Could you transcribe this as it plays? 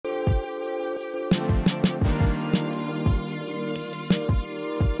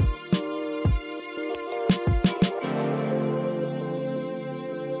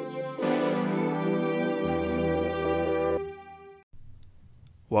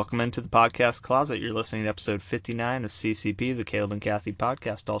Welcome into the podcast closet. You're listening to episode 59 of CCP, the Caleb and Kathy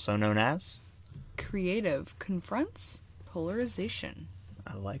podcast, also known as Creative Confronts Polarization.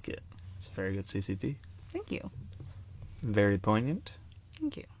 I like it. It's a very good CCP. Thank you. Very poignant.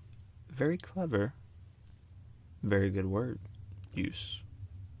 Thank you. Very clever. Very good word use.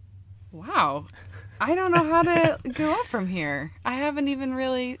 Wow. I don't know how to go up from here. I haven't even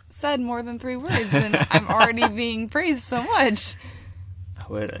really said more than 3 words, and I'm already being praised so much.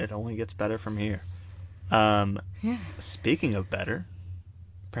 Oh, it only gets better from here. Speaking of better,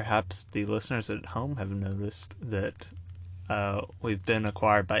 perhaps the listeners at home have noticed that we've been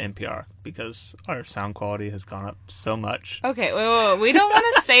acquired by NPR because our sound quality has gone up so much. Okay, wait. We don't want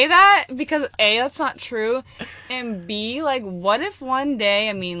to say that because A, that's not true, and B, like, what if one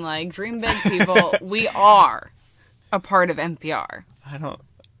day, dream big, people, we are a part of NPR? I don't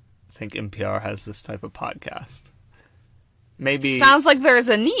think NPR has this type of podcast. Maybe. Sounds like there's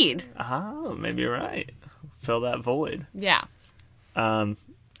a need. Oh, maybe you're right. Fill that void. Yeah. Anyway,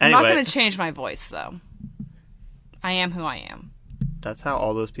 I'm not going to change my voice, though. I am who I am. That's how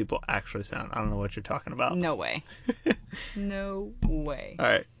all those people actually sound. I don't know what you're talking about. No way. No way. All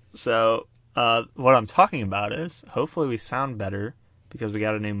right. So, what I'm talking about is hopefully we sound better because we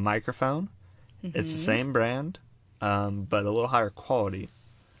got a new microphone. Mm-hmm. It's the same brand, but a little higher quality.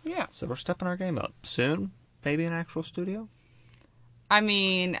 Yeah. So we're stepping our game up. Soon, maybe an actual studio.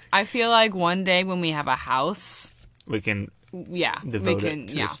 I feel like one day when we have a house, we can devote it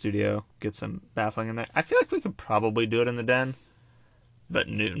to a studio, get some baffling in there. I feel like we could probably do it in the den, but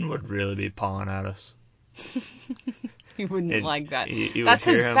Newton would really be pawing at us. He wouldn't like that. That's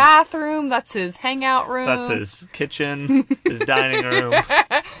his bathroom. That's his hangout room. That's his kitchen, his dining room.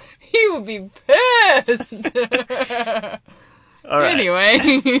 He would be pissed. All right.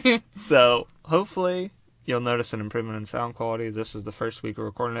 Anyway. So, hopefully, you'll notice an improvement in sound quality. This is the first week we're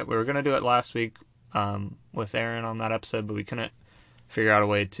recording it. We were going to do it last week with Aaron on that episode, but we couldn't figure out a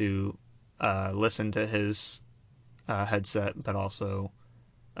way to listen to his headset, but also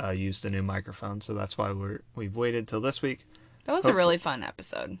use the new microphone. So that's why we've waited till this week. That was a really fun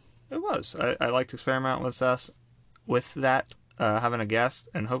episode. It was. I like to experiment with that, having a guest,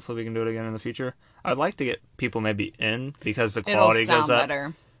 and hopefully we can do it again in the future. I'd like to get people maybe in because the quality It'll goes sound up.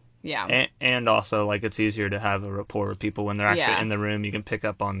 Better. Yeah. And also, like, it's easier to have a rapport with people when they're actually in the room. You can pick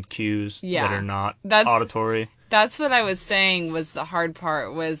up on cues that are not auditory. That's what I was saying was the hard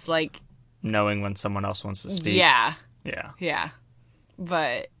part was, like... knowing when someone else wants to speak. Yeah. Yeah. Yeah.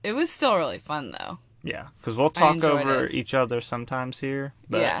 But it was still really fun, though. Yeah. Because we'll talk over each other sometimes here.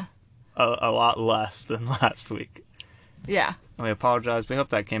 But a lot less than last week. Yeah. And we apologize. We hope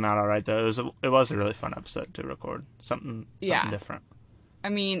that came out all right, though. It was a really fun episode to record. Something different.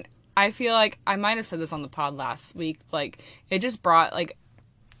 I feel like I might have said this on the pod last week. Like, it just brought, like,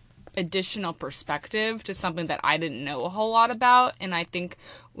 additional perspective to something that I didn't know a whole lot about. And I think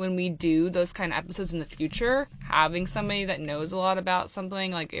when we do those kind of episodes in the future, having somebody that knows a lot about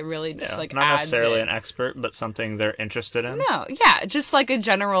something, like, it really just, like, not adds necessarily an expert, but something they're interested in. No, yeah, just, like, a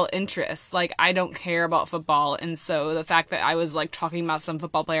general interest. Like, I don't care about football, and so the fact that I was, like, talking about some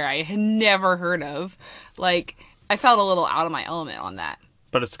football player I had never heard of, like, I felt a little out of my element on that.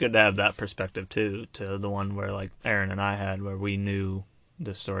 But it's good to have that perspective, too, to the one where, like, Aaron and I had, where we knew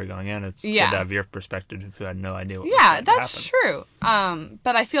the story going in. It's good to have your perspective if you had no idea what was going to happen. That's true.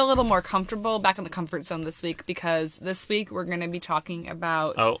 But I feel a little more comfortable back in the comfort zone this week because this week we're going to be talking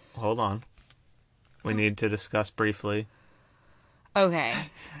about... Oh, hold on. We need to discuss briefly. Okay.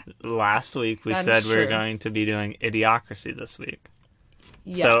 Last week we said we were going to be doing Idiocracy this week.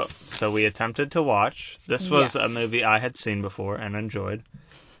 Yes. So we attempted to watch. This was a movie I had seen before and enjoyed.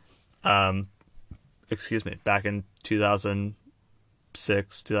 Back in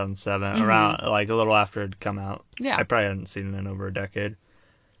 2006, 2007, around, like, a little after it had come out. Yeah. I probably hadn't seen it in over a decade.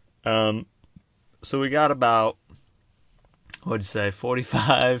 So we got about,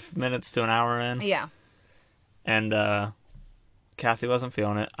 45 minutes to an hour in? Yeah. And Kathy wasn't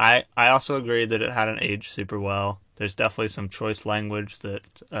feeling it. I also agreed that it hadn't aged super well. There's definitely some choice language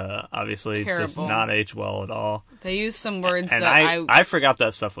that obviously does not age well at all. They use some words and that I forgot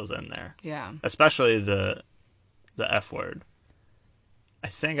that stuff was in there. Yeah. Especially the F word. I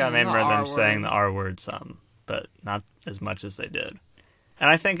think I remember them saying the R word some, but not as much as they did. And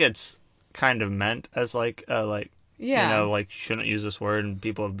I think it's kind of meant as like you shouldn't use this word, and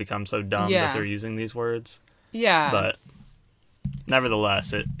people have become so dumb that they're using these words. Yeah. But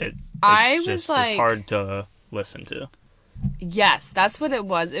nevertheless, it's hard to listen to. Yes, that's what it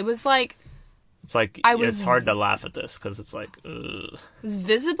was. It was like... It's hard to laugh at this, because it's like, ugh. It was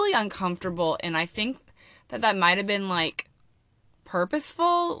visibly uncomfortable, and I think that might have been, like,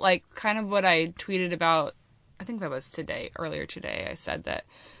 purposeful, like kind of what I tweeted about. I think that was earlier today. I said that,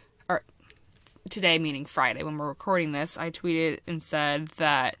 or today meaning Friday when we're recording this, I tweeted and said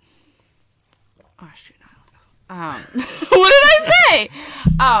that, oh shoot, what did I say?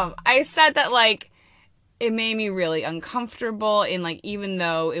 I said that, like, it made me really uncomfortable, and, like, even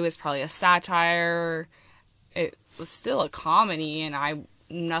though it was probably a satire, it was still a comedy, and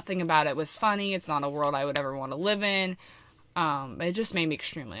nothing about it was funny. It's not a world I would ever want to live in. It just made me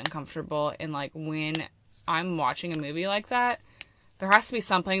extremely uncomfortable, and, like, when I'm watching a movie like that, there has to be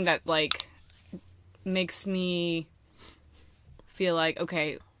something that, like, makes me feel like,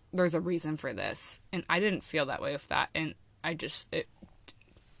 okay, there's a reason for this. And I didn't feel that way with that. And it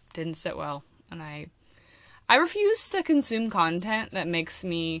didn't sit well. And I refuse to consume content that makes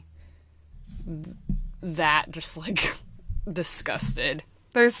me that just, like, disgusted.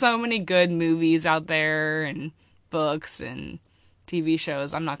 There's so many good movies out there and books and TV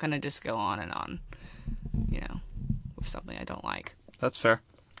shows. I'm not going to just go on and on, with something I don't like. That's fair.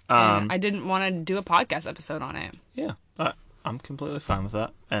 I didn't want to do a podcast episode on it. Yeah, I'm completely fine with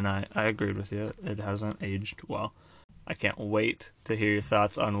that, and I agreed with you. It hasn't aged well. I can't wait to hear your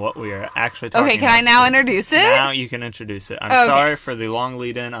thoughts on what we are actually talking about. Okay, can I now introduce it? Now you can introduce it. I'm sorry for the long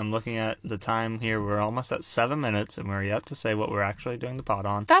lead-in. I'm looking at the time here. We're almost at 7 minutes, and we're yet to say what we're actually doing the pod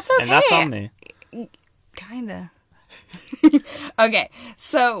on. That's okay. And that's on me. Kinda. Okay,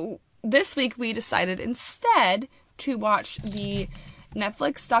 so this week we decided instead to watch the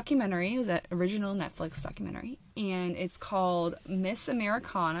Netflix documentary. It was an original Netflix documentary, and it's called Miss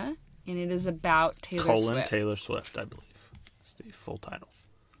Americana, and it is about Taylor Swift. Taylor Swift, I believe. It's the full title.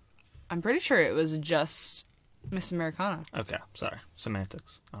 I'm pretty sure it was just Miss Americana. Okay, sorry.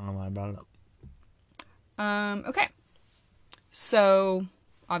 Semantics. I don't know why I brought it up. Okay. So,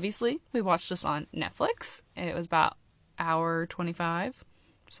 obviously, we watched this on Netflix. It was about hour 25.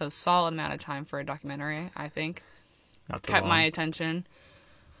 So, solid amount of time for a documentary, I think. Not too Kept long. my attention.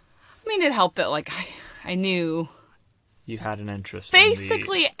 I mean, it helped that, like, I knew you had an interest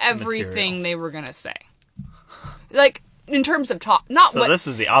basically in the everything material. they were going to say. Like, in terms of talk. Not so what. This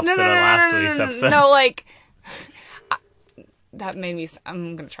is the opposite of last week's episode. No, like, that made me.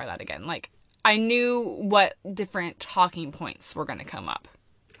 I'm going to try that again. Like, I knew what different talking points were going to come up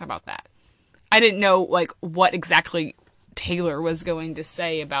about that. I didn't know, like, what exactly Taylor was going to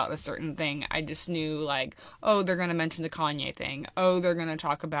say about a certain thing. I just knew, like, oh, they're going to mention the Kanye thing. Oh, they're going to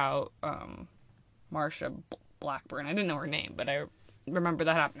talk about Marsha Blackburn. I didn't know her name, but I remember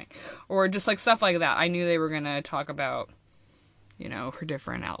that happening. Or just, like, stuff like that. I knew they were going to talk about, her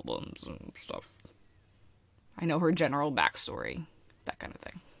different albums and stuff. I know her general backstory. That kind of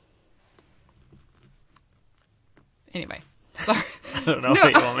thing. Anyway. Sorry. I don't know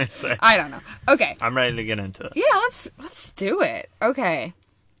what you want me to say. I don't know. Okay. I'm ready to get into it. Yeah, let's do it. Okay.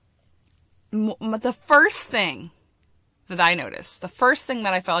 The first thing that I noticed, the first thing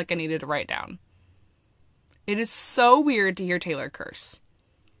that I felt like I needed to write down, it is so weird to hear Taylor curse.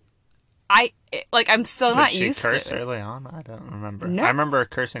 I'm still not used to it. Did she curse early on? I don't remember. No. I remember her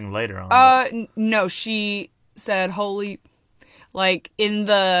cursing later on. No, she said holy, like, in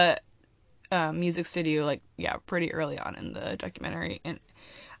the music studio, like, yeah, pretty early on in the documentary. And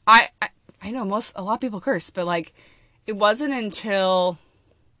I know a lot of people curse, but, like, it wasn't until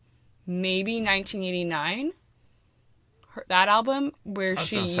maybe 1989, that album, where I was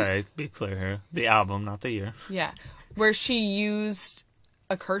gonna say, be clear here, the album, not the year. Yeah, where she used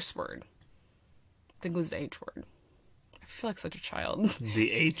a curse word. I think it was the H word. I feel like such a child.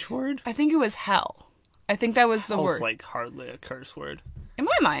 The H word? I think it was hell. I think that was the Hell's word. like hardly a curse word. In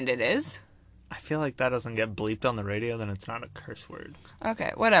my mind, it is. I feel like that doesn't get bleeped on the radio, then it's not a curse word.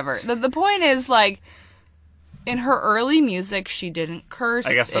 Okay, whatever. The point is, like, in her early music, she didn't curse.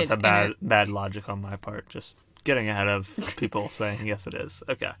 I guess that's a bad logic on my part. Just getting ahead of people saying, yes, it is.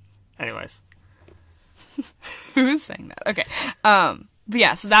 Okay. Anyways. Who is saying that? Okay. But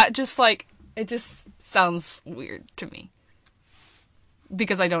yeah, so that just, like, it just sounds weird to me.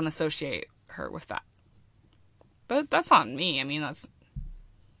 Because I don't associate her with that. But that's not me. I mean,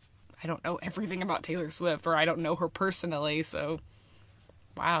 I don't know everything about Taylor Swift, or I don't know her personally, so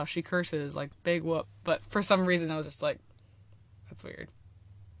wow, she curses, like, big whoop. But for some reason, I was just like, that's weird.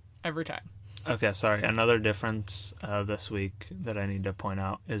 Every time. Okay, sorry. Another difference this week that I need to point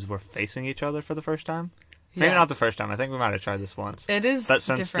out is we're facing each other for the first time. Yeah. Maybe not the first time. I think we might have tried this once. It is But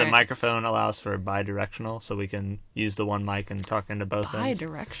since different. the microphone allows for bi-directional, so we can use the one mic and talk into both ends.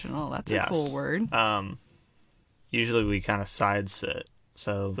 Bi-directional, that's Yes. a cool word. Usually we kind of side sit.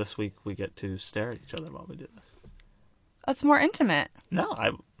 So this week we get to stare at each other while we do this. That's more intimate. No,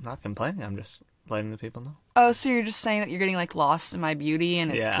 I'm not complaining. I'm just letting the people know. Oh, so you're just saying that you're getting, like, lost in my beauty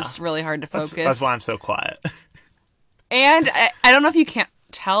and it's just really hard to focus? That's why I'm so quiet. And I don't know if you can't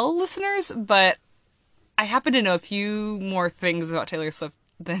tell listeners, but I happen to know a few more things about Taylor Swift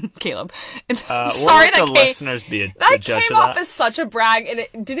than Caleb. Sorry that the listeners be a judge of that. That came off as such a brag, and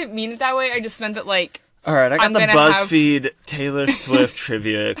it didn't mean it that way. I just meant that, like... All right, I got the BuzzFeed Taylor Swift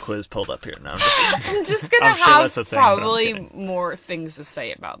trivia quiz pulled up here. No, I'm just going to have probably more things to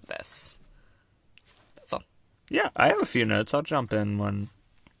say about this. That's all. Yeah, I have a few notes. I'll jump in when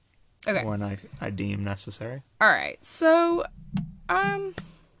I deem necessary. All right, so something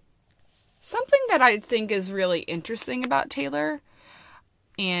that I think is really interesting about Taylor,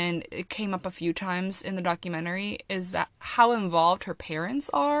 and it came up a few times in the documentary, is that how involved her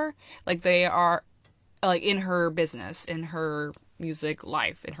parents are. Like, they are... like, in her business, in her music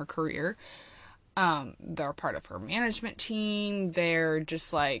life, in her career. They're part of her management team. They're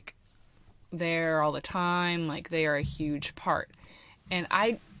just, like, there all the time. Like, they are a huge part. And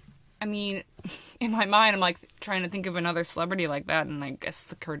I mean, in my mind, I'm, like, trying to think of another celebrity like that, and I guess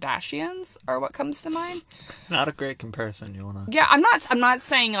the Kardashians are what comes to mind. Not a great comparison, you wanna... Yeah, I'm not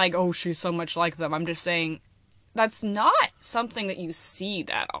saying, like, oh, she's so much like them. I'm just saying that's not something that you see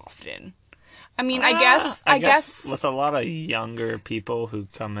that often. I mean, I guess with a lot of younger people who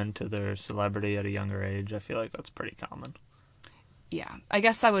come into their celebrity at a younger age, I feel like that's pretty common. Yeah, I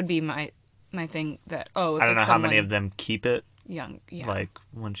guess that would be my thing. That I don't know how many of them keep it young. Yeah, like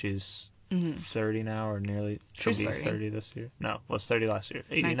when she's 30 now, or nearly. She'll be 30 this year. No, was 30 last year.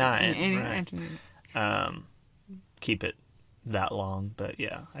 89. Right. Keep it that long, but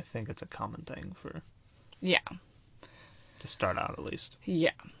yeah, I think it's a common thing for. Yeah. To start out, at least.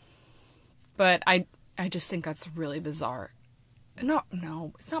 Yeah. But I just think that's really bizarre. No,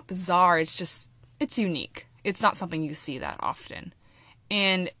 it's not bizarre. It's just, it's unique. It's not something you see that often.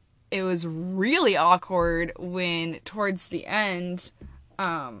 And it was really awkward when, towards the end,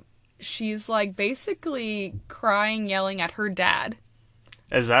 she's, like, basically crying, yelling at her dad.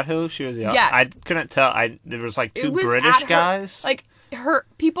 Is that who she was yelling? Yeah. I couldn't tell. There was, like, two British guys. Like, her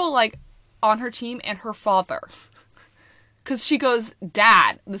people, like, on her team and her father. Because she goes,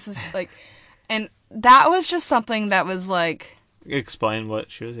 Dad, this is, like... And that was just something that was like... Explain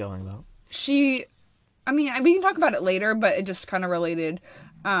what she was yelling about. I mean, we can talk about it later, but it just kind of related.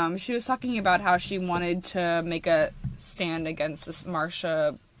 She was talking about how she wanted to make a stand against this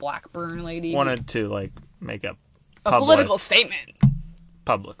Marsha Blackburn lady. Wanted to, like, make a political statement.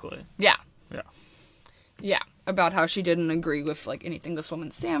 Publicly. Yeah. Yeah. Yeah. About how she didn't agree with, like, anything this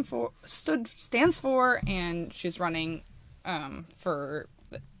woman stands for, and she's running for...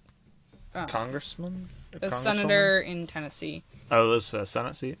 Congressman? A senator in Tennessee. Oh, it was a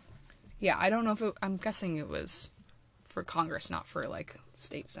Senate seat? Yeah, I don't know if I'm guessing it was for Congress, not for, like,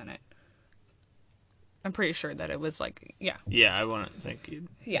 state Senate. I'm pretty sure that it was, like, yeah. Yeah, I wouldn't think you'd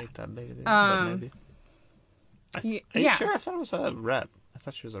make that big a deal, but maybe. Are you sure? I thought it was a rep. I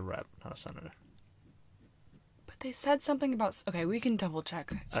thought she was a rep, not a senator. But they said something about... Okay, we can double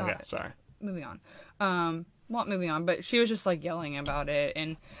check. Okay, sorry. Moving on. Not moving on, but she was just, like, yelling about it,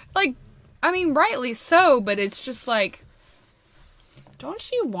 and, like... I mean, rightly so, but it's just like,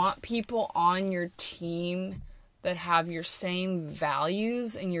 don't you want people on your team that have your same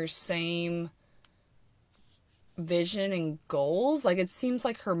values and your same vision and goals? Like, it seems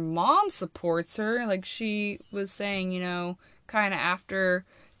like her mom supports her. Like, she was saying, you know, kind of after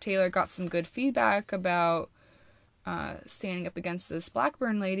Taylor got some good feedback about standing up against this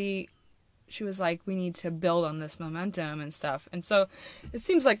Blackburn lady, she was like, we need to build on this momentum and stuff. And so it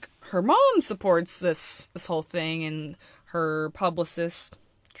seems like her mom supports this whole thing, and her publicist,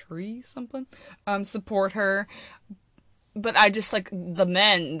 support her. But I just, like, the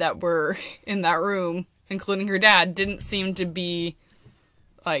men that were in that room, including her dad, didn't seem to be,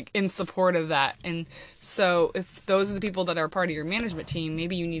 like, in support of that. And so if those are the people that are part of your management team,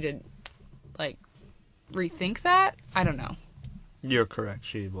 maybe you need to, like, rethink that? I don't know. You're correct.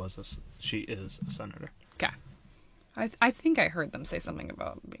 She is a senator. Okay. I think I heard them say something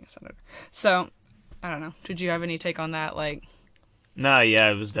about being a senator. So, I don't know. Did you have any take on that? Like, no,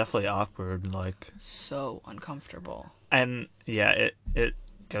 yeah, it was definitely awkward. Like, so uncomfortable. And yeah, it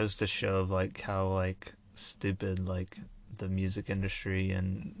goes to show like how like stupid like the music industry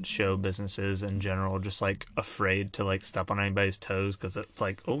and show businesses in general, just like afraid to like step on anybody's toes because it's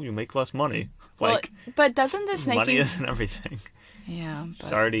like, oh, you make less money. Like, well, but doesn't this make money isn't everything? Yeah,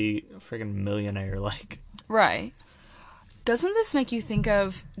 she's already a freaking millionaire. Like, right. Doesn't this make you think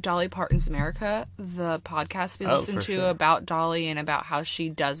of Dolly Parton's America, the podcast we listened to about Dolly and about how she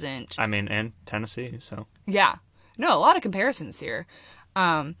doesn't... I mean, and Tennessee, so... Yeah. No, a lot of comparisons here.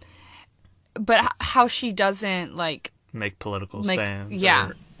 but how she doesn't like make political stands. Yeah.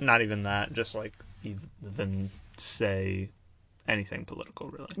 Or not even that, just like even say anything political,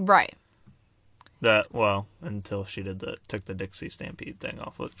 really. Right. Until she took the Dixie Stampede thing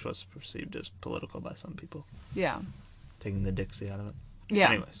off, which was perceived as political by some people. Yeah. Taking the Dixie out of it.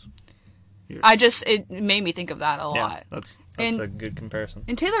 Yeah. Anyways. It made me think of that a lot. That's a good comparison.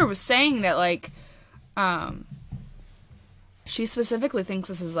 And Taylor was saying that, like, she specifically thinks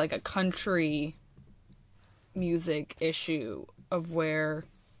this is, like, a country music issue of where,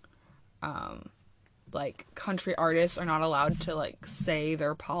 like, country artists are not allowed to, like, say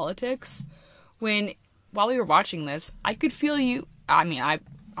their politics. While we were watching this, I could feel you. I mean, I'm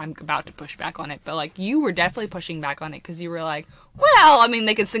about to push back on it, but, like, you were definitely pushing back on it because you were like, well, I mean,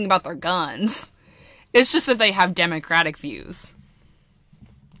 they can sing about their guns. It's just that they have democratic views.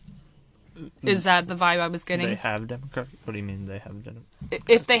 Is that the vibe I was getting? They have democratic? What do you mean they have democratic?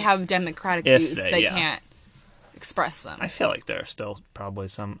 If they have democratic views, they can't express them. I feel like there are still probably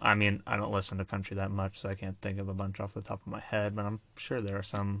some. I mean, I don't listen to country that much, so I can't think of a bunch off the top of my head, but I'm sure there are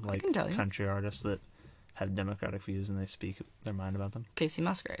some like country artists that have democratic views and they speak their mind about them. Casey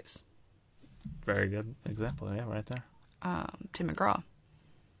Musgraves. Very good example, yeah, right there. Tim McGraw.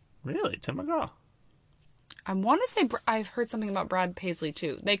 Really? Tim McGraw? I want to say I've heard something about Brad Paisley,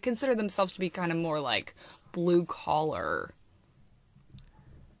 too. They consider themselves to be kind of more, like, blue-collar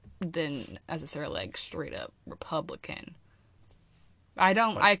than necessarily, like, straight-up Republican. I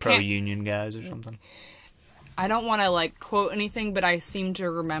can't... pro-union guys or something? I don't want to, like, quote anything, but I seem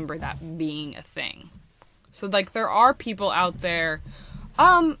to remember that being a thing. So, like, there are people out there...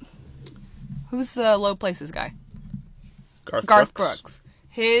 Who's the Low Places guy? Garth Brooks.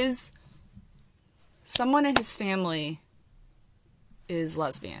 Someone in his family is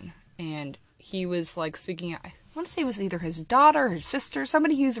lesbian, and he was, like, speaking out, I want to say it was either his daughter or his sister,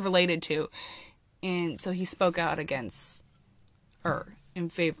 somebody he was related to, and so he spoke out against, or in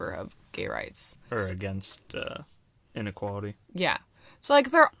favor of gay rights. Or against inequality. Yeah. So,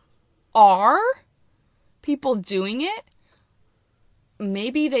 like, there are people doing it.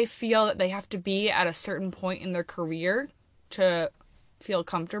 Maybe they feel that they have to be at a certain point in their career to feel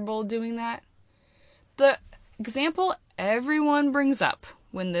comfortable doing that. The example everyone brings up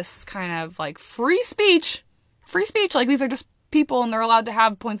when this kind of, like, free speech, like, these are just people and they're allowed to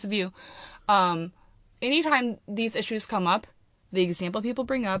have points of view. Anytime these issues come up, the example people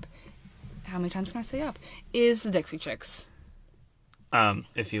bring up, how many times can I say up, is the Dixie Chicks.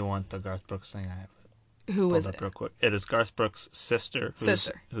 If you want the Garth Brooks thing, I have it. Who is it? Real quick. It is Garth Brooks' sister,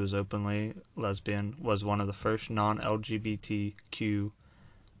 who's openly lesbian, was one of the first non-LGBTQ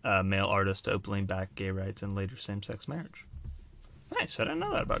male artists to openly back gay rights and later same-sex marriage. Nice. I didn't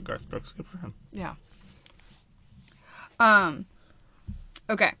know that about Garth Brooks. Good for him. Yeah.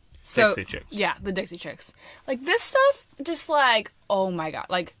 Okay. So, Dixie Chicks. Yeah, the Dixie Chicks. Like, this stuff, just like, oh my god.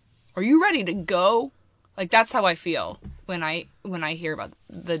 Like, are you ready to go? Like, that's how I feel when I hear about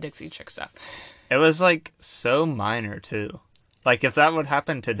the Dixie Chick stuff. It was, like, so minor, too. Like, if that would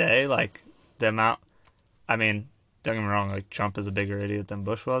happen today, like, the amount... I mean, don't get me wrong, like, Trump is a bigger idiot than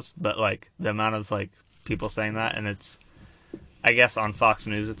Bush was, but, like, the amount of, like, people saying that, and it's... I guess on Fox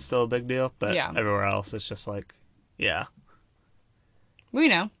News it's still a big deal, but everywhere else it's just like, yeah. We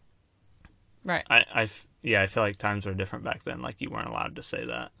know. Right. I feel like times were different back then. Like, you weren't allowed to say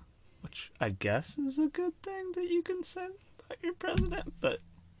that, which I guess is a good thing that you can say about your president, but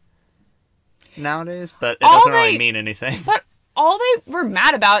nowadays, but it doesn't really mean anything. But all they were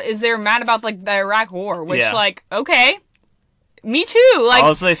mad about is they were mad about, like, the Iraq War, which, like, okay, me too. Like,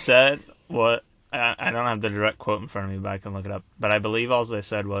 all they said, I don't have the direct quote in front of me, but I can look it up. But I believe all they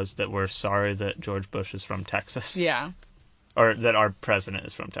said was that we're sorry that George Bush is from Texas. Yeah. Or that our president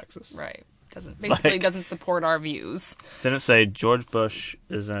is from Texas. Right. Doesn't support our views. Didn't say George Bush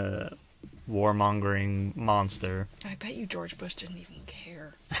is a warmongering monster. I bet you George Bush didn't even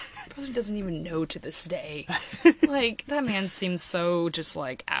care. Probably doesn't even know to this day. Like, that man seems so just,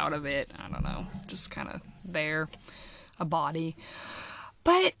 like, out of it. I don't know. Just kind of there. A body.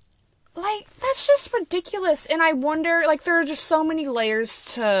 But... like, that's just ridiculous. And I wonder, like, there are just so many layers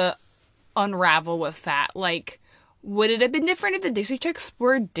to unravel with that. Like, would it have been different if the Dixie Chicks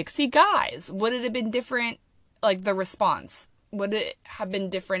were Dixie guys? Would it have been different, like, the response? Would it have been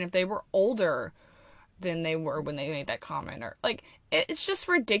different if they were older than they were when they made that comment? Or, like, it's just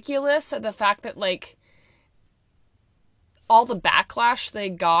ridiculous at the fact that, like, all the backlash they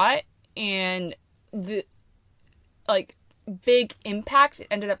got and the, like, big impact it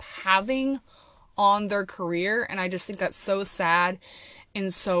ended up having on their career, and I just think that's so sad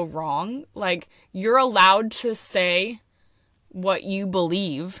and so wrong. Like, you're allowed to say what you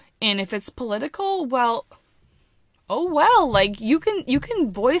believe And if it's political, well, oh well. Like, you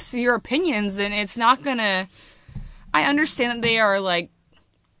can voice your opinions, and it's not gonna... I understand that they are, like,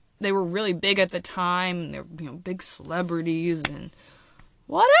 they were really big at the time. They're, big celebrities and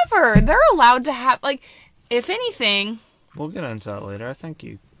whatever. They're allowed to have, like, if anything... We'll get into that later. I think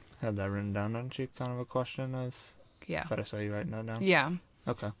you had that written down, didn't you? Kind of a question of... Yeah. I thought I saw you writing that down. Yeah.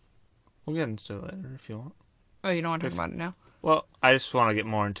 Okay. We'll get into it later if you want. Oh, you don't want to talk about it now? Well, I just want to get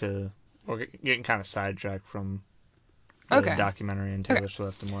more into... We're getting kind of sidetracked from the documentary and Taylor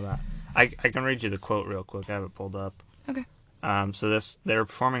Swift and more of that. I can read you the quote real quick. I have it pulled up. Okay. So they were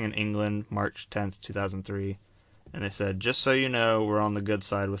performing in England March 10th, 2003, and they said, "Just so you know, we're on the good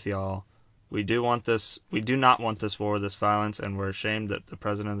side with y'all. We do not want this war, this violence, and we're ashamed that the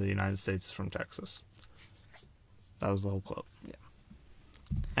President of the United States is from Texas." That was the whole quote. Yeah.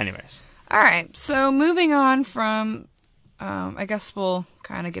 Anyways. All right. So moving on from, I guess we'll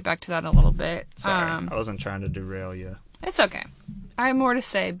kind of get back to that in a little bit. Sorry, I wasn't trying to derail you. It's okay. I have more to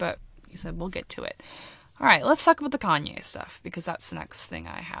say, but you said we'll get to it. All right, let's talk about the Kanye stuff, because that's the next thing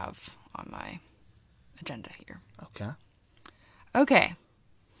I have on my agenda here. Okay.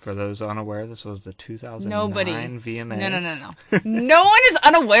 For those unaware, this was the 2009 VMAs. No. No one is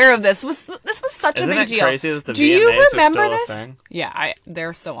unaware of this. This was such a big deal. Isn't it crazy that the Do VMAs you remember are still this? a thing? Yeah,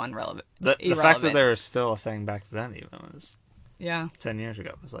 they're so irrelevant. The fact that they were still a thing back then, even was 10 years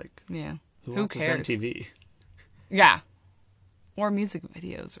ago, was like, who cares? MTV? Yeah. Or music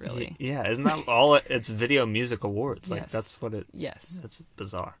videos, really. Yeah, isn't that all? It's Video Music Awards. Like, that's what it... Yes. That's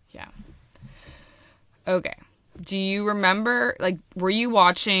bizarre. Yeah. Okay. Do you remember, like, were you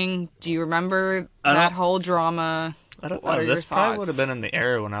watching, do you remember that whole drama? I don't know. This probably would have been in the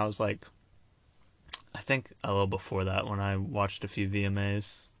era when I was, like, I think a little before that, when I watched a few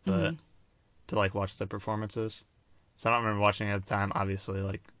VMAs, but to, like, watch the performances. So I don't remember watching it at the time, obviously,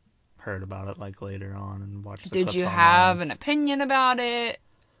 like, heard about it like later on and watched the clips Did you online. have an opinion about it?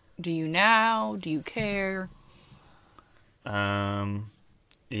 Do you now? Do you care?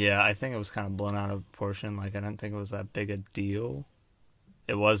 Yeah, I think it was kind of blown out of proportion. Like, I didn't think it was that big a deal.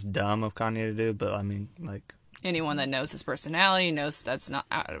 It was dumb of Kanye to do, but I mean, like, anyone that knows his personality knows that's not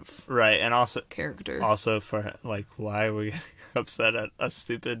out of and also character. Also, for like, why are we upset at a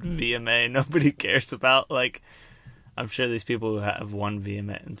stupid VMA nobody cares about? Like, I'm sure these people who have won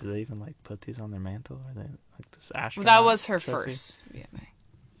VMA, do they even, like, put these on their mantle? Or they, like, this astronaut That was her trophy? first VMA.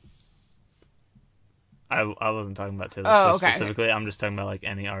 I wasn't talking about Taylor Swift specifically. I'm just talking about, like,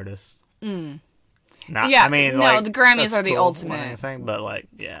 any artist. Not, yeah, I mean, no, like, the Grammys are the cool ultimate thing, but, like,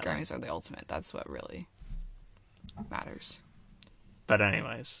 yeah. Grammys are the ultimate. That's what really matters. But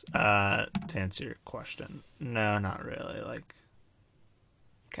anyways, to answer your question, no, not really. Like,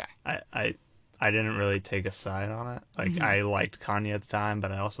 okay. I didn't really take a side on it. Like, I liked Kanye at the time,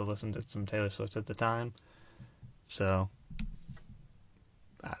 but I also listened to some Taylor Swift at the time. So,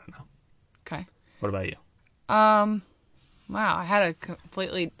 I don't know. Okay. What about you? Wow, I had a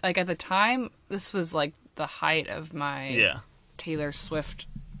completely, like, at the time, this was, like, the height of my Taylor Swift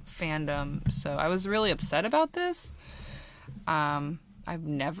fandom, so I was really upset about this. I've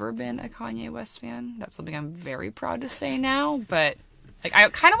never been a Kanye West fan. That's something I'm very proud to say now, but... Like, I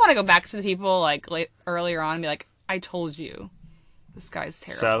kind of want to go back to the people, like, earlier on and be like, I told you, this guy's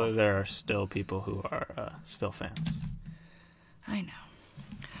terrible. Sadly, there are still people who are still fans. I know.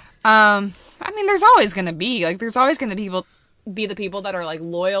 I mean, there's always going to be, like, be the people that are, like,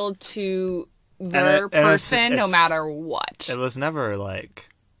 loyal to their person no matter what. It was never, like,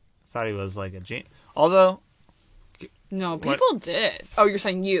 I thought he was, like, a genius. Although... No, people did. Oh, you're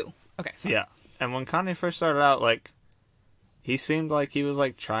saying you. Okay, sorry. Yeah. And when Kanye first started out, like... He seemed like he was,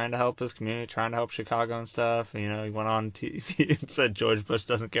 like, trying to help his community, trying to help Chicago and stuff. You know, he went on TV and said George Bush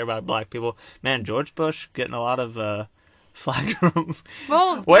doesn't care about black people. Man, George Bush getting a lot of flack from...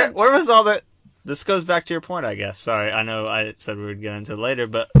 Well... Where was all that... This goes back to your point, I guess. Sorry, I know I said we would get into it later,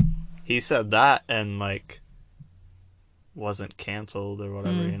 but he said that and, like, wasn't canceled or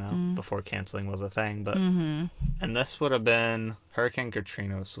whatever, you know, before canceling was a thing. But And this would have been Hurricane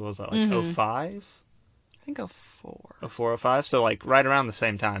Katrina, so was that, like, 05? I think 04. 04, 05? So, like, right around the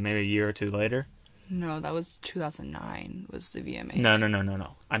same time, maybe a year or two later? No, that was 2009 was the VMAs.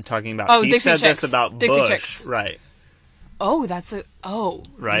 No. I'm talking about... Oh, he Dixie said Chicks. this about Dixie Bush. Chicks. Right. Oh, that's a... Oh.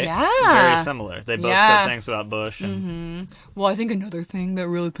 Right? Yeah. Very similar. They both said things about Bush. And... Well, I think another thing that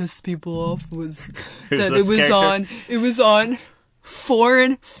really pissed people off was Who's that this it was on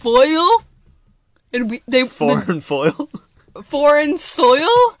foreign foil. And Foreign foil? Foreign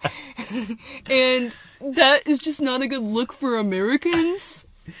soil. And that is just not a good look for Americans.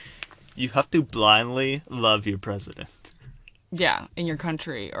 You have to blindly love your president. Yeah, in your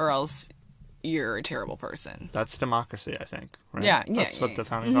country, or else you're a terrible person. That's democracy, I think. Right? Yeah, That's what the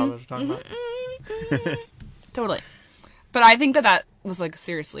founding fathers were talking about. Totally. But I think that was, like,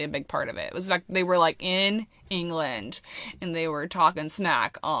 seriously a big part of it. It was like they were, like, in England, and they were talking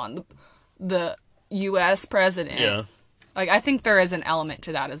smack on the U.S. president. Yeah. Like, I think there is an element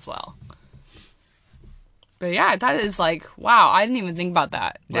to that as well. But yeah, that is like, wow, I didn't even think about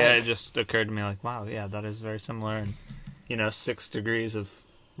that. Like, Yeah, it just occurred to me like, wow, yeah, that is very similar. And,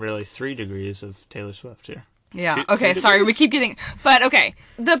 3 degrees of Taylor Swift here. yeah, okay, sorry, we keep getting... But, okay,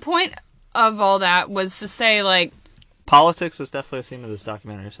 the point of all that was to say, like... Politics is definitely a theme of this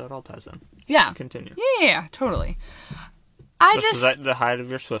documentary, so it all ties in. Yeah. Continue. Yeah, totally. This is at the height of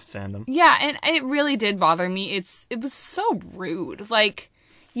your Swift fandom. Yeah, and it really did bother me. It was so rude. Like...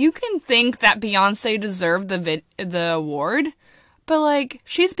 You can think that Beyonce deserved the award, but, like,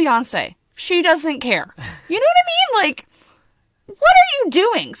 she's Beyonce. She doesn't care. You know what I mean? Like, what are you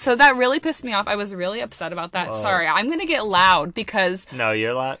doing? So that really pissed me off. I was really upset about that. Whoa. Sorry, I'm going to get loud because... No,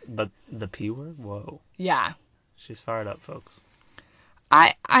 you're loud, but the P word? Whoa. Yeah. She's fired up, folks.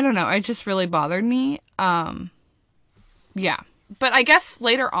 I don't know. It just really bothered me. Yeah. But I guess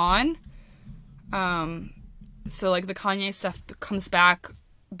later on, so, like, the Kanye stuff comes back...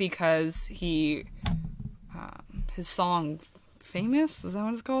 because he, his song, Famous, is that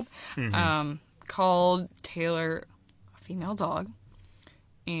what it's called? Mm-hmm. Called Taylor a female dog,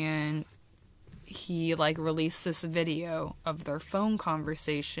 and he, like, released this video of their phone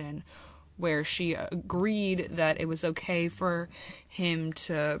conversation where she agreed that it was okay for him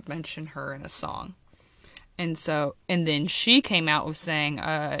to mention her in a song. And then she came out with saying,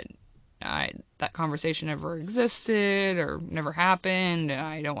 that conversation never existed or never happened, and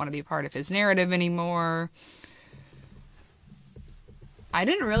I don't want to be part of his narrative anymore. I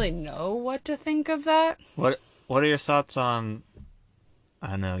didn't really know what to think of that. What are your thoughts on...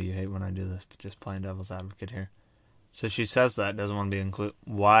 I know you hate when I do this, but just playing devil's advocate here. So she says that, doesn't want to be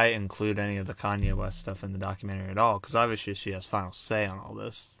why include any of the Kanye West stuff in the documentary at all? Because obviously she has final say on all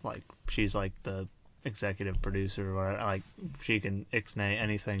this. Like, she's like the executive producer, or like she can ixnay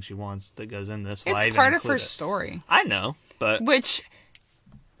anything she wants that goes in this. It's part of her story. I know, but which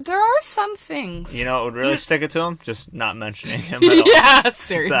there are some things. You know what would really stick it to him? Just not mentioning him at all. Yeah,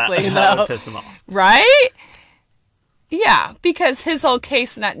 seriously, that would piss him off. Right? Yeah, because his whole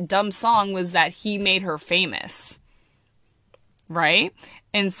case in that dumb song was that he made her famous. Right?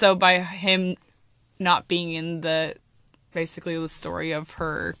 And so by him not being in basically the story of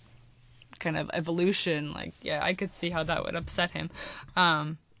her kind of evolution, like, yeah, I could see how that would upset him.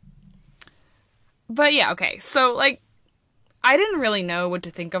 But yeah, okay, so, like, I didn't really know what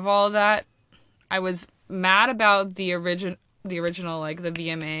to think of all of that. I was mad about the original, like, the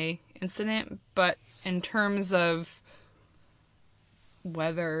VMA incident, but in terms of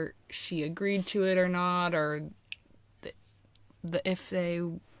whether she agreed to it or not, or will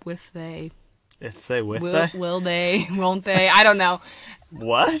they, won't they, I don't know.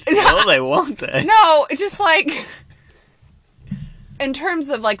 What? Will they, won't they? No, just like, in terms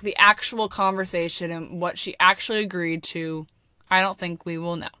of, like, the actual conversation and what she actually agreed to, I don't think we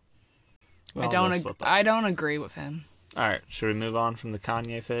will know. Well, I don't agree with him. Alright, should we move on from the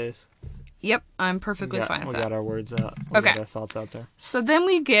Kanye phase? Yep, I'm perfectly fine with that. We got our words out. We got our thoughts out there. So then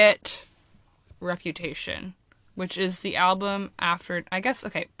we get Reputation, which is the album after, I guess,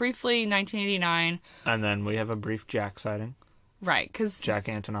 okay, briefly, 1989. And then we have a brief Jack sighting. Right, because... Jack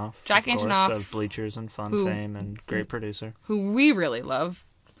Antonoff. Of Bleachers and Fun fame and great producer. Who we really love.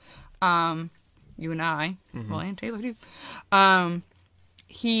 You and I. Mm-hmm. Well, and Taylor, too.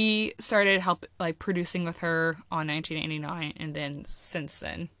 He started producing with her on 1989, and then since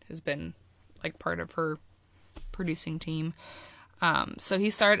then has been, like, part of her producing team. So he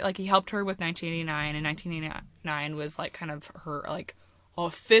started, like, he helped her with 1989, and 1989 was, like, kind of her, like,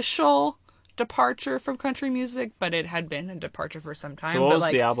 official departure from country music, but it had been a departure for some time. So what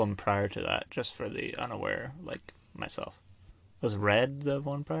was the album prior to that, just for the unaware, like myself? Was Red the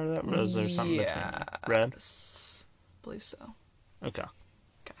one prior to that, or was there something between Red? I believe so. Okay.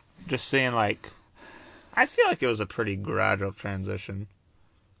 Just seeing, like, I feel like it was a pretty gradual transition.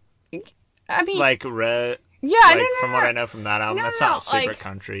 I mean... Like, Red... Yeah, like, no, from what I know from that album, that's not super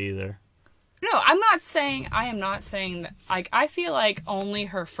country either. No, I am not saying that, like, I feel like only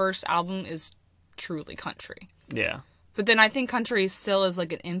her first album is truly country. Yeah. But then I think country still is,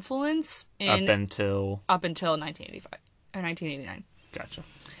 like, an influence in... Up until 1985, or 1989. Gotcha.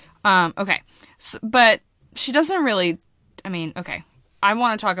 Okay. So, but she doesn't really, I mean, okay. I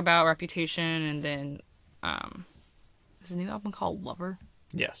want to talk about Reputation, and then, is the new album called Lover?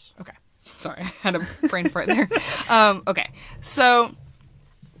 Yes. Okay. Sorry, I had a brain fart there. Okay, so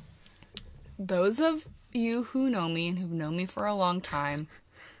those of you who know me and who've known me for a long time,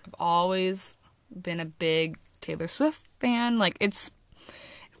 I've always been a big Taylor Swift fan. Like, it's,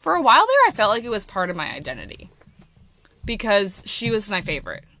 for a while there, I felt like it was part of my identity because she was my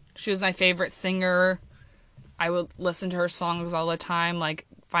favorite. She was my favorite singer. I would listen to her songs all the time. Like,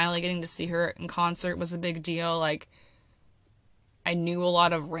 finally getting to see her in concert was a big deal. Like, I knew a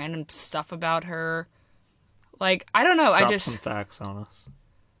lot of random stuff about her. Like, I don't know. Drop some facts on us.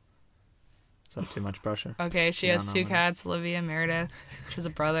 Is that too much pressure? Okay, she has two cats, Olivia and Meredith. She has a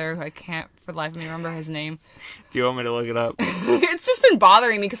brother who I can't for the life of me remember his name. Do you want me to look it up? It's just been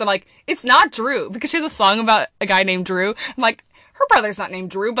bothering me because I'm like, it's not Drew. Because she has a song about a guy named Drew. I'm like, her brother's not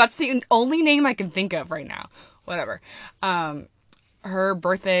named Drew, but that's the only name I can think of right now. Whatever. Her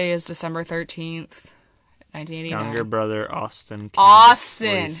birthday is December 13th, 1989. Younger brother, Austin.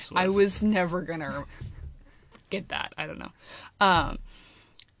 Austin! I was never gonna get that. I don't know.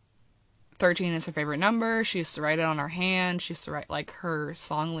 13 is her favorite number. She used to write it on her hand. She used to write, like, her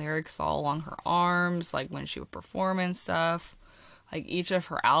song lyrics all along her arms, like, when she would perform and stuff. Like, each of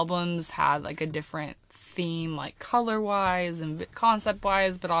her albums had, like, a different theme, like, color-wise and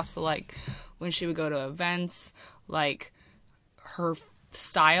concept-wise, but also, like, when she would go to events, like, her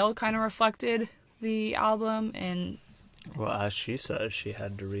style kind of reflected the album. And well, as she says, she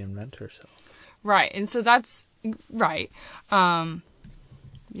had to reinvent herself. Right, and so that's... Right.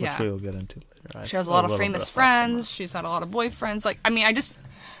 Yeah. Which we will get into later. She has a lot of famous friends. She's had a lot of boyfriends. Like, I mean, I just,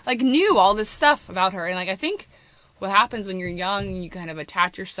 like, knew all this stuff about her. And, like, I think what happens when you're young, you kind of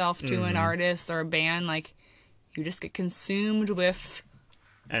attach yourself to an artist or a band. Like, you just get consumed with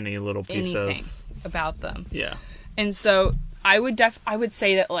any little piece anything about them. Yeah. And so I would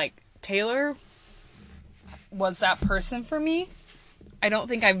say that, like, Taylor was that person for me. I don't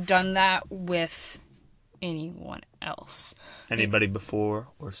think I've done that with anyone else. Anybody before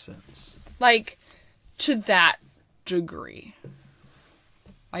or since? Like, to that degree.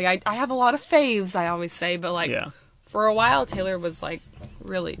 Like, I have a lot of faves, I always say, but, like, for a while, Taylor was, like,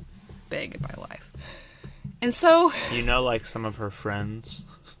 really big in my life. And so... You know, like, some of her friends,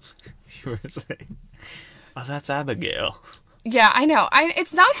 you were saying, oh, that's Abigail. Yeah, I know.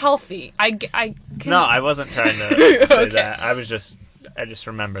 It's not healthy. No, I wasn't trying to say that. I just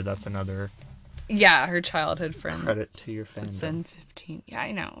remembered that's another... Yeah, her childhood friend. Credit to your fandom. It's in 15. Yeah,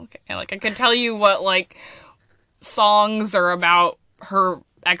 I know. Okay. Like, I could tell you what, like, songs are about her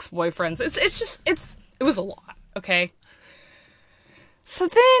ex-boyfriends. It was a lot, okay? So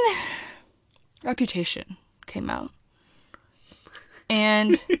then, Reputation came out.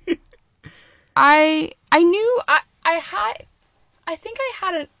 And I think I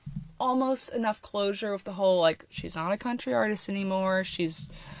had almost enough closure with the whole, like, she's not a country artist anymore. She's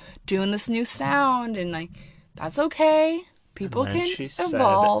doing this new sound, and, like, that's okay. People can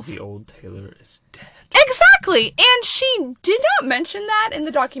evolve. Said the old Taylor is dead. Exactly, and she did not mention that in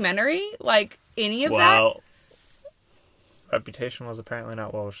the documentary, like, any of that. Well, Reputation was apparently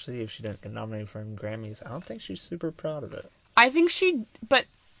not well received. She didn't get nominated for any Grammys. I don't think she's super proud of it. I think but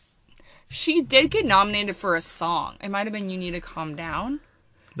she did get nominated for a song. It might have been You Need to Calm Down.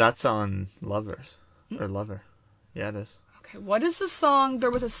 That's on Lovers, or Lover. Yeah, it is. What is the song?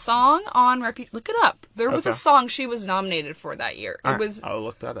 There was a song on Look it up. There was a song she was nominated for that year. I'll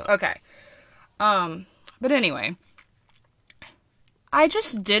look that up. Okay. But anyway, I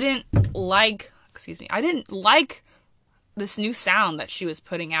just didn't like. I didn't like this new sound that she was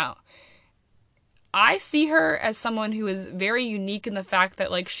putting out. I see her as someone who is very unique in the fact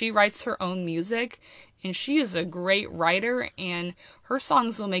that, like, she writes her own music, and she is a great writer, and her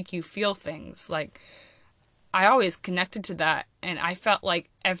songs will make you feel things. Like, I always connected to that, and I felt like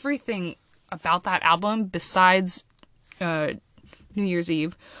everything about that album, besides New Year's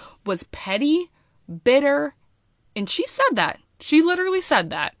Eve, was petty, bitter, and she said that. She literally said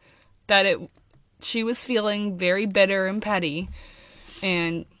that she was feeling very bitter and petty,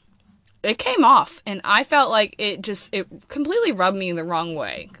 and it came off, and I felt like it completely rubbed me the wrong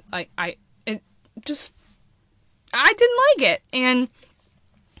way. Like, I didn't like it, and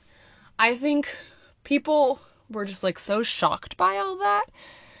I think people were just, like, so shocked by all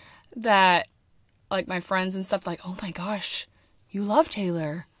that, like, my friends and stuff, like, oh my gosh, you love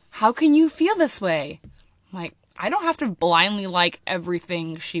Taylor. How can you feel this way? I'm like, I don't have to blindly like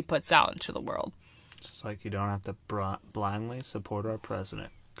everything she puts out into the world. Just like you don't have to blindly support our president.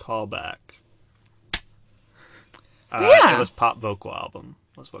 Call back. Yeah. It was Pop Vocal Album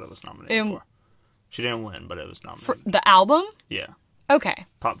was what it was nominated for. She didn't win, but it was nominated. For the album? Yeah. Okay.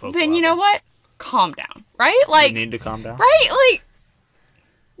 Pop Vocal Then you know what? Calm down, right? Like, you need to calm down? Right? Like,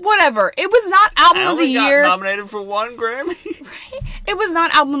 whatever. It was not album of the year. Nominated for 1 Grammy. Right? It was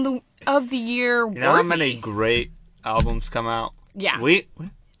not album of the year. You know how many great albums come out? Yeah.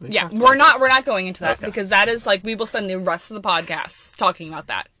 We're not going into that, okay. because that is like, we will spend the rest of the podcast talking about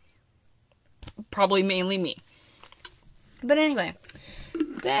that. Probably mainly me. But anyway,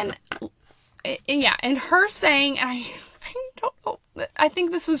 then, yeah, and her saying, and I don't know, I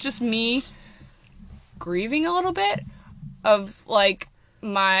think this was just me grieving a little bit of, like,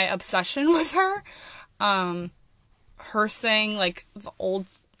 my obsession with her. Her saying, like, the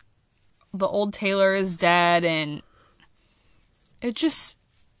old Taylor is dead, and it just,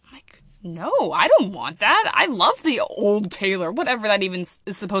 like, no, I don't want that. I love the old Taylor, whatever that even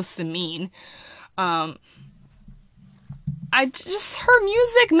is supposed to mean. Her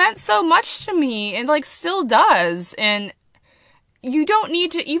music meant so much to me, and, like, still does, and you don't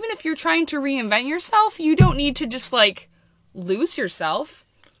need to, even if you're trying to reinvent yourself, you don't need to just, like, lose yourself.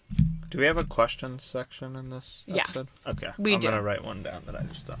 Do we have a questions section in this episode? Yeah. Okay. I'm going to write one down that I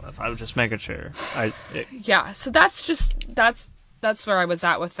just thought of. I was just making sure. Yeah, so that's where I was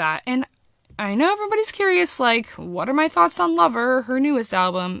at with that. And I know everybody's curious, like, what are my thoughts on Lover, her newest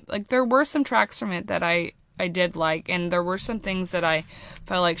album? Like, there were some tracks from it that I did like, and there were some things that I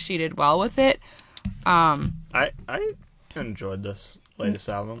felt like she did well with it. I enjoyed this latest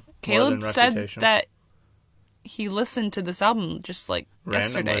album. Caleb said that he listened to this album just, like,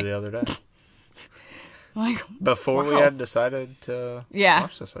 randomly yesterday. The other day. Like, before we had decided to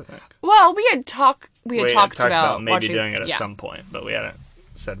watch this, I think. Well, we had talked about maybe watching, doing it at some point, but we hadn't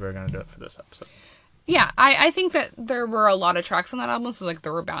said we were going to do it for this episode. Yeah, I think that there were a lot of tracks on that album, so, like,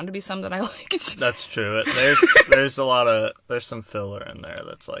 there were bound to be some that I liked. That's true. There's some filler in there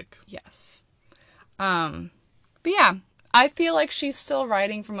that's like... Yes. But yeah, I feel like she's still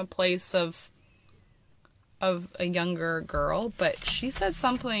writing from a place of a younger girl, but she said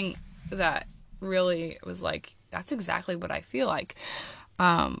something that really was like, that's exactly what I feel like.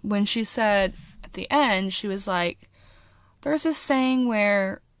 When she said at the end, she was like, there's this saying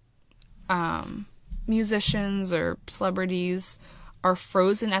where musicians or celebrities are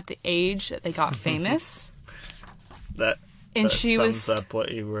frozen at the age that they got famous. That sums up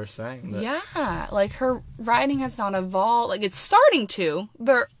what you were saying. Yeah, like, her writing has not evolved. Like, it's starting to.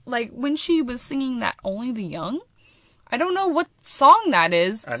 Like, when she was singing that Only the Young, I don't know what song that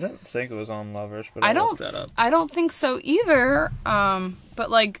is. I don't think it was on Lovers, but I looked that up. I don't think so either. But,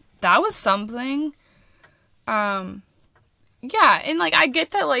 like, that was something. Yeah, and, like, I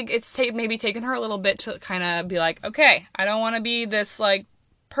get that, like, it's maybe taken her a little bit to kind of be like, okay, I don't want to be this, like,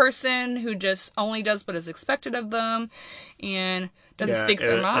 person who just only does what is expected of them and doesn't speak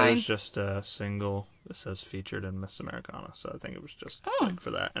their mind. It was just a single that says featured in Miss Americana, so I think it was just like for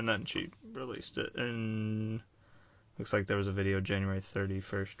that. And then she released it in, looks like there was a video January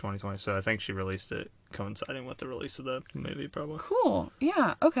 31st, 2020, so I think she released it coinciding with the release of the movie, probably. Cool.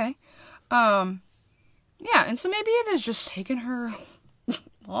 Yeah, okay. Yeah, and so maybe it has just taken her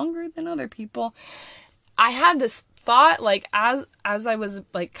longer than other people. I had this thought, like, as I was,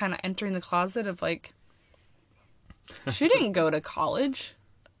 like, kind of entering the closet of, like, she didn't go to college.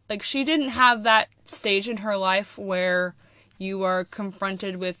 Like, she didn't have that stage in her life where you are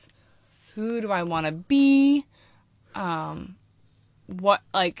confronted with, who do I want to be? What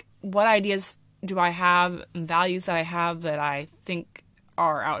ideas do I have and values that I have that I think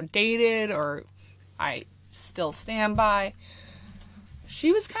are outdated or I still stand by?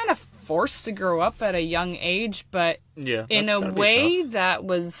 She was kind of forced to grow up at a young age, but in a way that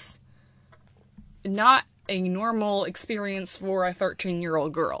was not a normal experience for a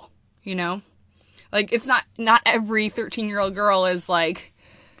 13-year-old girl, you know? Like, it's not every 13-year-old girl is like,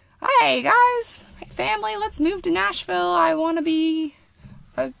 hey, guys, my family, let's move to Nashville. I want to be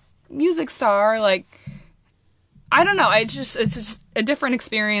a music star. Like, I don't know. It's just a different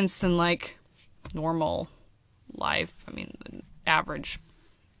experience than, like, normal life. I mean, the average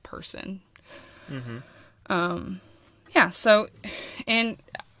person. Mm-hmm. Yeah, so, and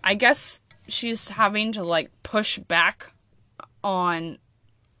I guess she's having to, like, push back on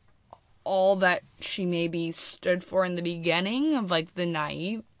all that she maybe stood for in the beginning of, like, the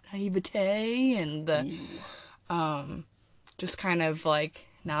naivete and the just kind of, like,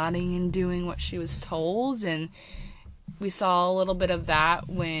 nodding and doing what she was told. And we saw a little bit of that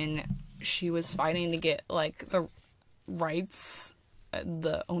when she was fighting to get, like, the rights,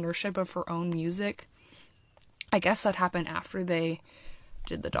 the ownership of her own music. I guess that happened after they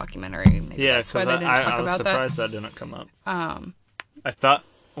did the documentary. Maybe that's why they didn't talk about that. I was surprised that didn't come up. I thought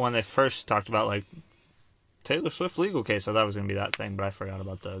when they first talked about, like, Taylor Swift legal case, I thought it was going to be that thing, but I forgot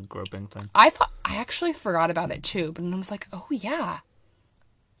about the groping thing. I actually forgot about it too, but I was like, oh yeah.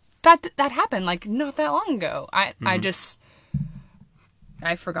 that happened like not that long ago. I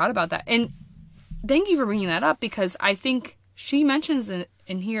forgot about that. And thank you for bringing that up, because I think she mentions in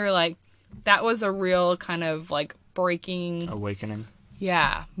here, like, that was a real kind of, like, breaking... Awakening.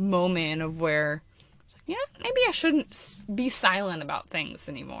 Yeah, moment of where, yeah, maybe I shouldn't be silent about things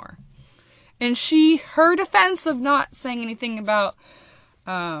anymore. And her defense of not saying anything about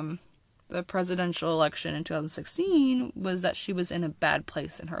the presidential election in 2016 was that she was in a bad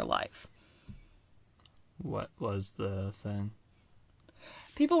place in her life. What was the thing?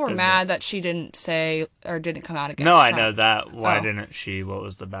 People were mad that she didn't say or didn't come out against No, Trump. I know that. Why didn't she? What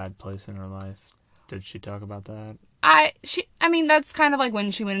was the bad place in her life? Did she talk about that? I mean, that's kind of like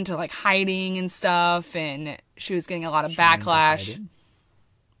when she went into, like, hiding and stuff, and she was getting a lot of backlash.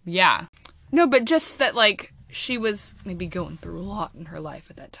 Yeah. No, but just that, like, she was maybe going through a lot in her life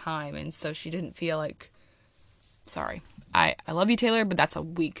at that time, and so she didn't feel like... Sorry. I love you, Taylor, but that's a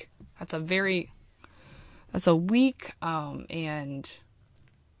weak, and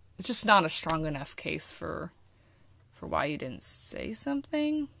it's just not a strong enough case for why you didn't say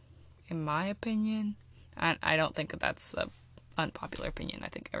something, in my opinion. I don't think that's an unpopular opinion. I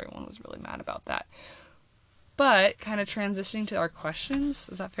think everyone was really mad about that. But kind of transitioning to our questions,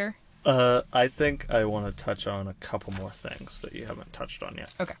 is that fair? I think I want to touch on a couple more things that you haven't touched on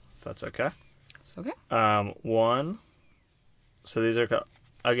yet. Okay. If that's okay. It's okay. One. So these are,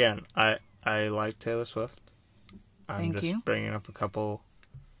 again, I like Taylor Swift. I'm just bringing up a couple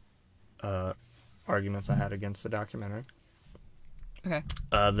arguments I had against the documentary. Okay.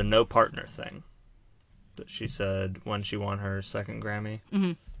 The no partner thing that she said when she won her second Grammy.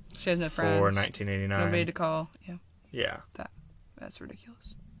 Mm-hmm. She has no friends. For 1989. Nobody to call. Yeah. Yeah. That's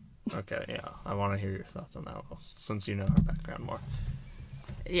ridiculous. Okay, yeah. I want to hear your thoughts on that, since you know her background more.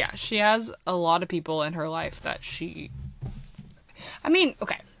 Yeah, she has a lot of people in her life that she... I mean,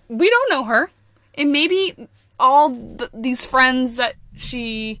 okay, we don't know her. And maybe all these friends that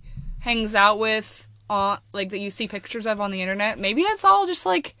she hangs out with, like, that you see pictures of on the internet, maybe that's all just,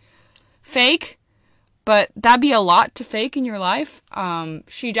 like, fake. But that'd be a lot to fake in your life.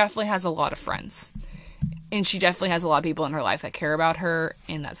 She definitely has a lot of friends. And she definitely has a lot of people in her life that care about her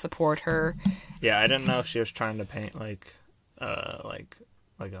and that support her. Yeah, I didn't know if she was trying to paint, like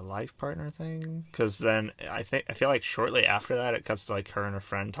a life partner thing. Because then I feel like shortly after that, it cuts to, like, her and her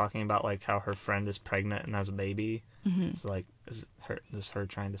friend talking about, like, how her friend is pregnant and has a baby. Mm-hmm. It's like, is her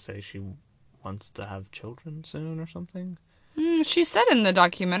trying to say she wants to have children soon or something? She said in the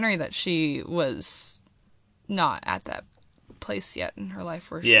documentary that she was not at that place yet in her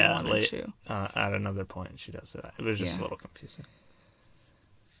life where she wanted to. At another point, she does that. It was just a little confusing.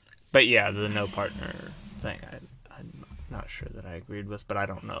 But yeah, the no partner thing, I'm not sure that I agreed with, but I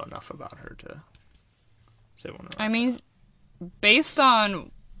don't know enough about her to say one. I mean, based on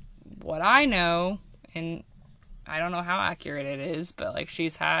what I know, and I don't know how accurate it is, but, like,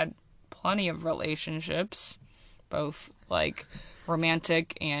 she's had plenty of relationships, both, like,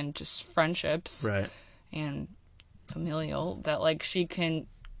 romantic and just friendships. Right. And familial that, like, she can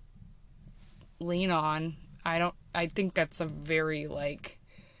lean on. I think that's a very, like,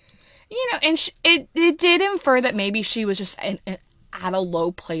 you know, and it did infer that maybe she was just at a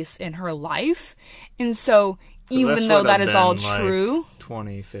low place in her life. And so even though that is all true,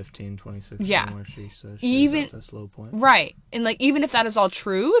 2015, 2016, where she says she was at this low point. Right. And, like, even if that is all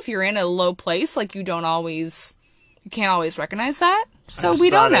true, if you're in a low place, like, you can't always recognize that. So we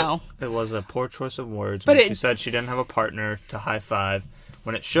don't know. It was a poor choice of words when she said she didn't have a partner to high five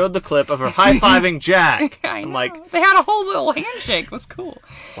when it showed the clip of her high fiving Jack. I'm like, they had a whole little handshake. It was cool.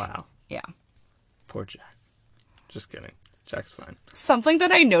 Wow. Yeah. Poor Jack. Just kidding. Jack's fine. Something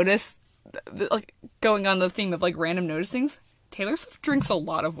that I noticed, like, going on the theme of, like, random noticings, Taylor Swift drinks a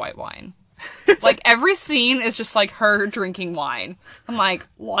lot of white wine. Like, every scene is just, like, her drinking wine. I'm like,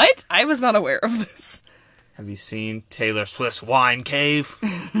 what? I was not aware of this. Have you seen Taylor Swift's wine cave?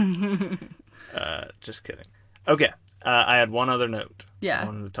 Just kidding. Okay. I had one other note. Yeah. I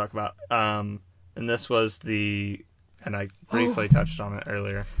wanted to talk about. And this was and I briefly touched on it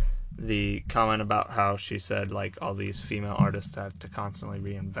earlier, the comment about how she said, like, all these female artists have to constantly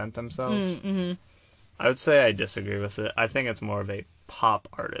reinvent themselves. Mm-hmm. I would say I disagree with it. I think it's more of a pop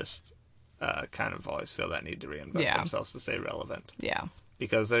artist kind of always feel that need to reinvent themselves to stay relevant. Yeah.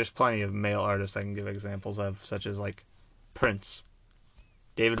 Because there's plenty of male artists I can give examples of, such as, like, Prince,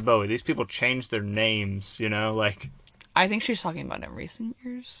 David Bowie. These people changed their names, you know, like... I think she's talking about in recent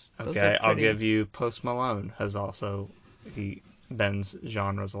years. Okay, I'll give you Post Malone has also... He bends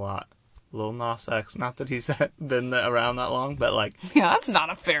genres a lot. Lil Nas X, not that he's been around that long, but, like... Yeah, that's not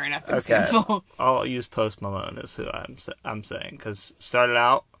a fair enough example. I'll use Post Malone as who I'm saying, because started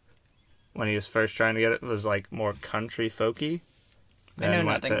out when he was first trying to get it, was like more country folky. I know Then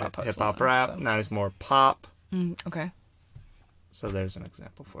went nothing to about Post hip hop Malone, rap. so. Now he's more pop. Okay. So there's an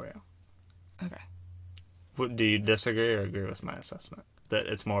example for you. Okay. Do you disagree or agree with my assessment that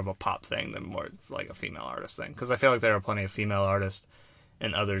it's more of a pop thing than more like a female artist thing? Because I feel like there are plenty of female artists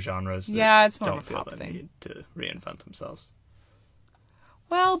in other genres that it's more don't of a feel pop the thing. need to reinvent themselves.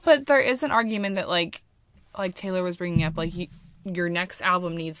 Well, but there is an argument that like Taylor was bringing up, like your next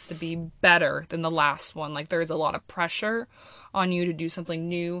album needs to be better than the last one. Like there's a lot of pressure on you to do something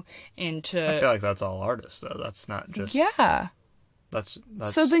new and to. I feel like that's all artists though. That's not just. Yeah. That's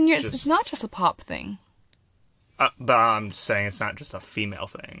so then just, it's not just a pop thing. But I'm saying it's not just a female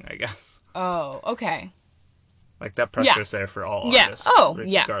thing, I guess. Oh, okay. Like that pressure's there for all artists,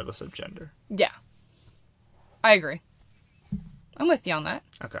 regardless of gender. Yeah. I agree. I'm with you on that.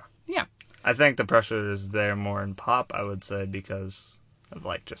 Okay. Yeah. I think the pressure is there more in pop, I would say, because of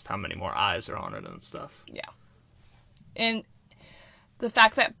like just how many more eyes are on it and stuff. Yeah. And the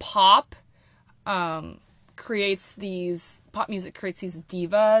fact that pop creates these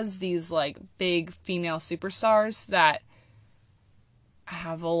divas, these like big female superstars that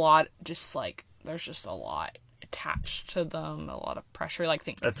have a lot, just like there's just a lot attached to them, a lot of pressure. Like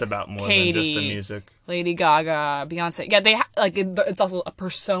think it's about more Katy, than just the music. Lady Gaga, Beyonce. Yeah, they it's also a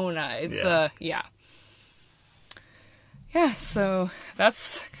persona. It's yeah. So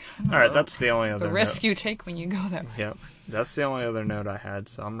that's all right. That's the only other the risk note. you take when you go there. Yep, that's the only other note I had.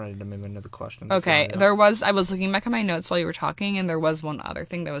 So I'm ready to move into the question. Okay, I was looking back at my notes while you were talking, and there was one other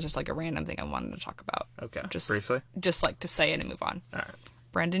thing that was just like a random thing I wanted to talk about. Okay, just briefly, just like to say it and move on. All right.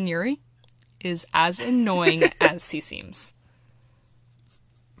 Brendon Urie is as annoying as he seems.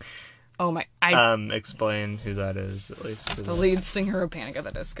 Oh my! Explain who that is at least. The lead singer of Panic at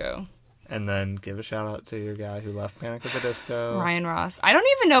the Disco. And then give a shout out to your guy who left Panic at the Disco. Ryan Ross. I don't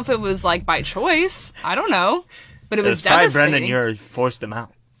even know if it was like by choice. I don't know. But it was probably devastating. Brendon Urie forced him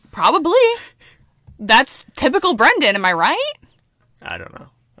out. Probably. That's typical Brendon, am I right? I don't know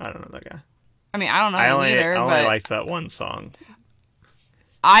that guy. I mean, I don't know either. I only but liked that one song.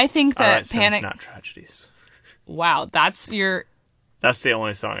 I think that Panic... Not Tragedies. Wow, that's the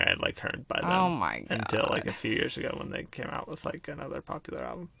only song I had like heard by them. Oh my god. Until like a few years ago when they came out with like another popular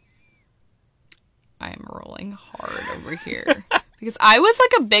album. I am rolling hard over here. Because I was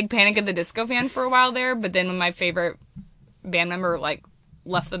like a big Panic at the Disco fan for a while there, but then when my favorite band member like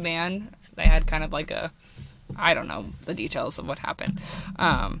left the band, they had kind of like I don't know the details of what happened.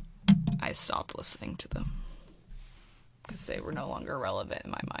 I stopped listening to them. Because they were no longer relevant in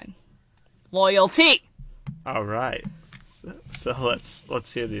my mind. Loyalty! All right. So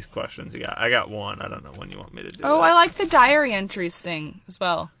let's hear these questions you got. I got one. I don't know when you want me to do Oh, that. I like the diary entries thing as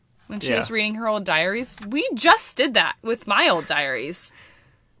well. When she was reading her old diaries. We just did that with my old diaries.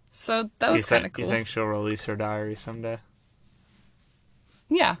 So that was kind of cool. You think she'll release her diary someday?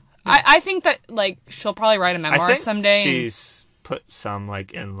 Yeah. I think that, like, she'll probably write a memoir someday. She's put some,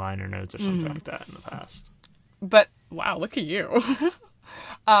 like, in liner notes or something like that in the past. But, wow, look at you.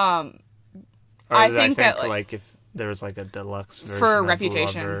 I think that, like, if there was, like, a deluxe version for of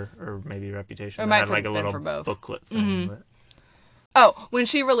Reputation. Lover, or maybe Reputation. It that might had, like, a have little been for both. booklet thing. But... Oh, when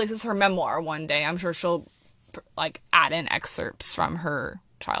she releases her memoir one day, I'm sure she'll, like, add in excerpts from her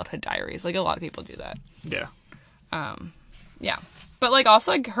childhood diaries. Like, a lot of people do that. Yeah. Yeah. But, like,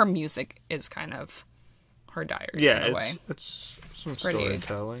 also, like, her music is kind of her diary in a way. It's some Pretty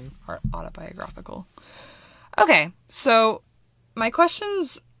storytelling. Autobiographical. Okay, so my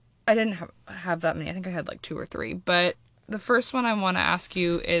questions, I didn't have that many. I think I had, like, 2 or 3. But the first one I want to ask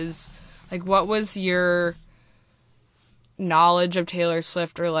you is, like, what was your knowledge of Taylor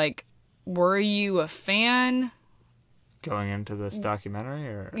Swift, or, like, were you a fan? Going into this documentary,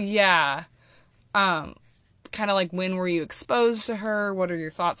 or? Yeah. Kind of like, when were you exposed to her? What are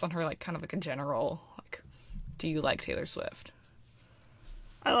your thoughts on her? Like, kind of like a general, like, do you like Taylor Swift?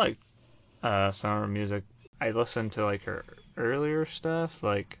 I like some of her music. I listened to, like, her earlier stuff.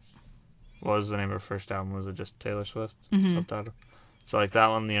 Like, what was the name of her first album? Was it just Taylor Swift? Subtitle? So, like, that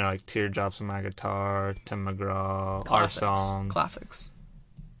one, you know, like, Teardrops on My Guitar, Tim McGraw, Our Song. Classics.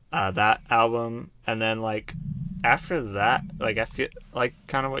 That album. And then, like, after that, like, I feel like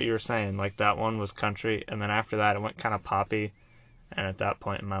kind of what you were saying, like, that one was country, and then after that it went kind of poppy, and at that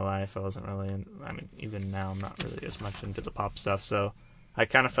point in my life I wasn't really even now I'm not really as much into the pop stuff, so I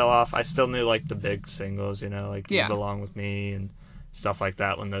kind of fell off. I still knew, like, the big singles, you know, like You Belong With Me and stuff like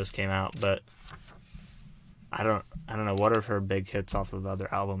that when those came out, but I don't know, what are her big hits off of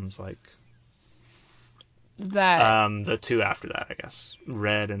other albums, like that the 2 after that, I guess,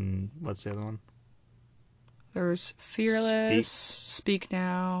 Red, and what's the other one? There's Fearless, Speak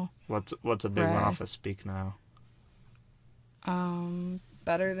Now. What's a big one off of Speak Now?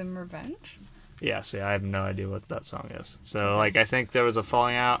 Better Than Revenge? Yeah, see, I have no idea what that song is. So, like, I think there was a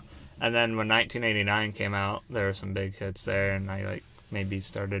falling out, and then when 1989 came out, there were some big hits there, and I, like, maybe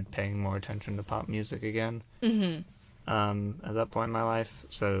started paying more attention to pop music again. At that point in my life.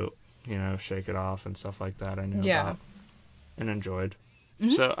 So, you know, Shake It Off and stuff like that I knew about and enjoyed.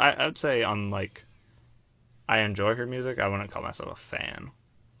 So, I would say I enjoy her music. I wouldn't call myself a fan.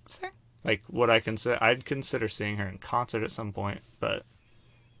 Sure. Like, I'd consider seeing her in concert at some point, but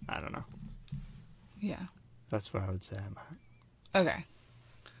I don't know. Yeah. That's what I would say I'm at. Okay.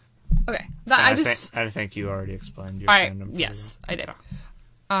 I think you already explained your fandom. Yes, I did.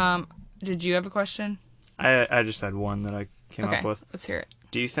 Did you have a question? I just had one that I came up with. Let's hear it.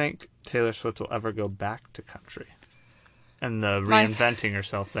 Do you think Taylor Swift will ever go back to country? And the reinventing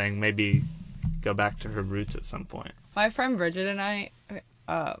herself thing, maybe go back to her roots at some point. My friend Bridget and I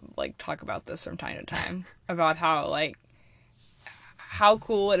talk about this from time to time about how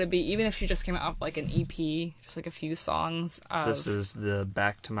cool it'd be even if she just came out with like an EP, just like a few songs. This is the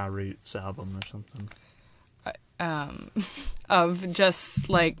Back to My Roots album or something. Of just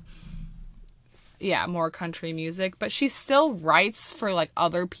like, yeah, more country music, but she still writes for like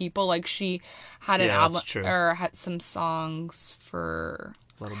other people. Like she had an album or had some songs for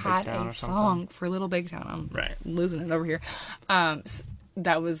Little Big Town or something. For Little Big Town. I'm losing it over here.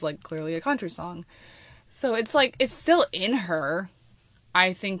 That was like clearly a country song. So it's like it's still in her.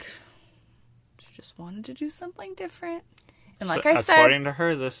 I think she just wanted to do something different. And like I said, according to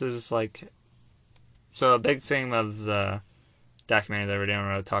her, this is like, so a big theme of the documentary that we didn't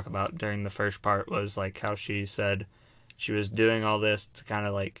really talk about during the first part was like how she said she was doing all this to kind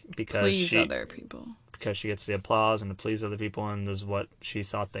of like please other people, because she gets the applause and to please other people, and this is what she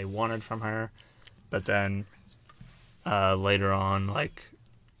thought they wanted from her. But then later on, like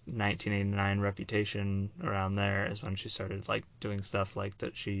 1989 Reputation, around there is when she started like doing stuff like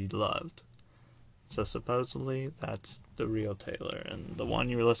that she loved. So supposedly that's the real Taylor, and the one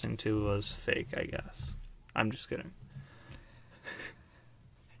you were listening to was fake, I guess. I'm just kidding.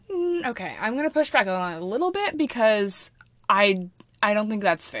 Okay, I'm gonna push back on it a little bit because I don't think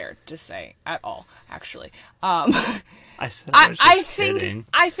that's fair to say at all. Actually, I said I was just kidding.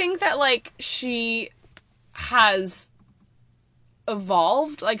 I think that like she has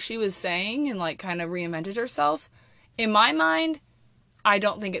evolved, like she was saying, and like kind of reinvented herself. In my mind, I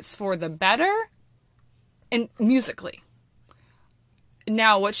don't think it's for the better, and musically.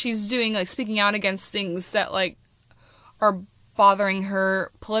 Now, what she's doing, like speaking out against things that like are bothering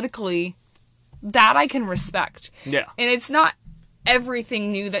her politically, that I can respect. Yeah. And it's not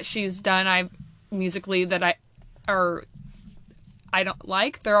everything new that she's done musically that I don't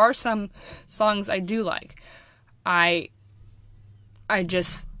like. There are some songs I do like. I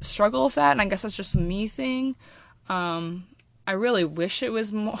just struggle with that, and I guess that's just a me thing. I really wish it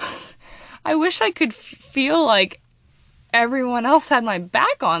was more. I wish I could feel like everyone else had my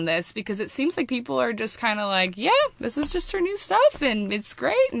back on this, because it seems like people are just kind of like, yeah, this is just her new stuff and it's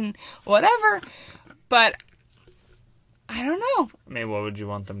great and whatever. But I don't know. I mean, what would you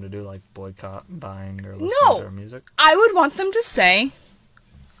want them to do? Like boycott buying or listening to her music? I would want them to say,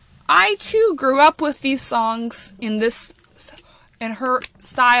 I too grew up with these songs in her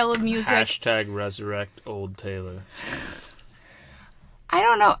style of music. Hashtag resurrect old Taylor. I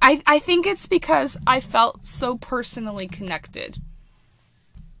don't know. I think it's because I felt so personally connected.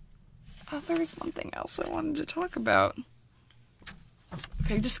 Oh, there was one thing else I wanted to talk about.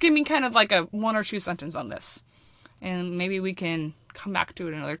 Okay, just give me kind of like a 1 or 2 sentence on this. And maybe we can come back to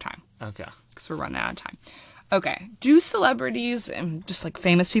it another time. Okay. Because we're running out of time. Okay. Do celebrities, and just like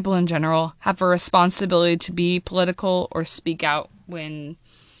famous people in general, have a responsibility to be political or speak out when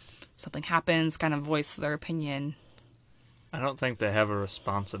something happens, kind of voice their opinion? I don't think they have a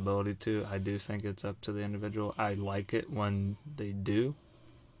responsibility to. I do think it's up to the individual. I like it when they do,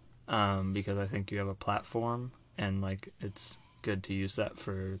 because I think you have a platform, and like it's good to use that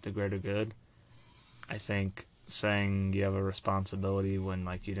for the greater good. I think saying you have a responsibility when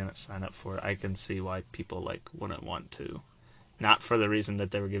like you didn't sign up for it, I can see why people like wouldn't want to. Not for the reason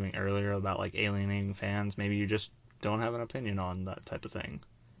that they were giving earlier about like alienating fans. Maybe you just don't have an opinion on that type of thing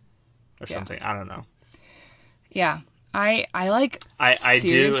or something. I don't know. Yeah. I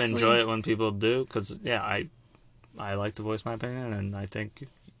do enjoy it when people do, because I like to voice my opinion, and I think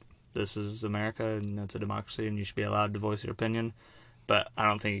this is America and it's a democracy and you should be allowed to voice your opinion. But I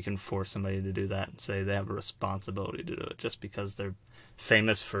don't think you can force somebody to do that and say they have a responsibility to do it just because they're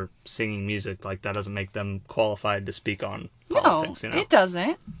famous for singing music. Like, that doesn't make them qualified to speak on politics. No, it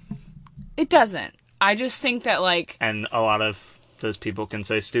doesn't. It doesn't. I just think that, like... And a lot of those people can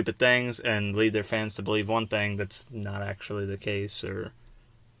say stupid things and lead their fans to believe one thing that's not actually the case, or...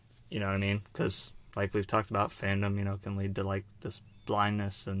 You know what I mean? Because, like we've talked about, fandom, you know, can lead to, like, this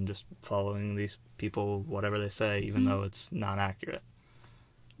blindness and just following these people, whatever they say, even though it's not accurate.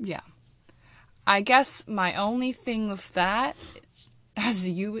 Yeah. I guess my only thing with that,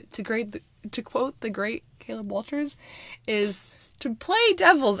 to quote the great Caleb Walters, is to play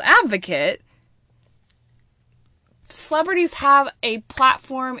devil's advocate. Celebrities have a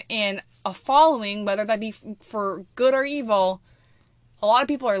platform and a following, whether that be for good or evil. A lot of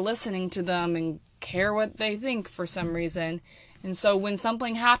people are listening to them and care what they think for some reason. And so when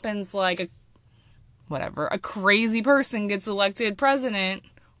something happens, like a crazy person gets elected president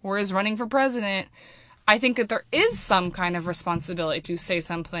or is running for president, I think that there is some kind of responsibility to say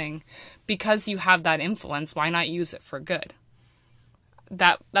something because you have that influence. Why not use it for good?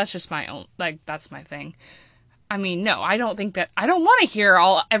 That's just my own, like, that's my thing. I mean, no, I don't want to hear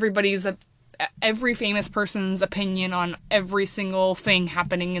every famous person's opinion on every single thing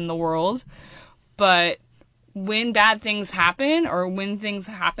happening in the world. But when bad things happen, or when things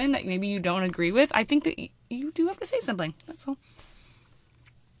happen that maybe you don't agree with, I think that you do have to say something. That's all.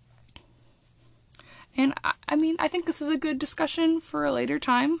 And I mean, I think this is a good discussion for a later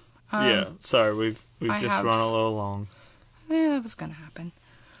time. Yeah, sorry, we've just run a little long. Yeah, that was gonna happen.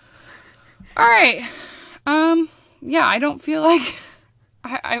 All right. Yeah, I don't feel like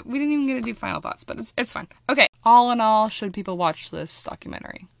we didn't even get to do final thoughts, but it's fine. Okay. All in all, should people watch this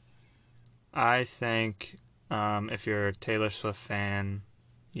documentary? I think if you're a Taylor Swift fan,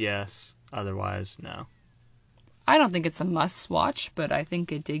 yes. Otherwise, no. I don't think it's a must-watch, but I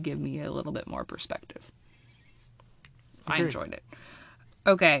think it did give me a little bit more perspective. Agreed. I enjoyed it.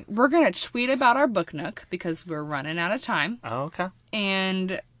 Okay, we're going to tweet about our Book Nook because we're running out of time. Oh, okay.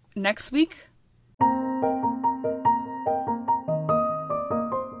 And next week...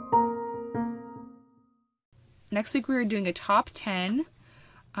 Next week we're doing a top 10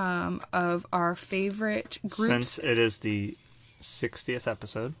 of our favorite groups. Since it is the 60th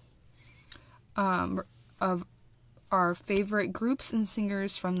episode. Of our favorite groups and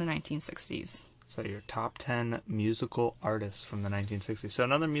singers from the 1960s. So your top 10 musical artists from the 1960s. So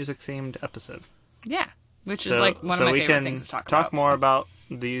another music-themed episode. Yeah, which is like one of my favorite things to talk about. Talk more about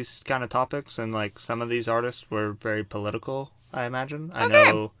these kind of topics, and like some of these artists were very political, I imagine. I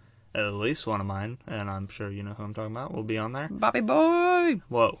know at least one of mine, and I'm sure you know who I'm talking about, will be on there. Bobby Boy!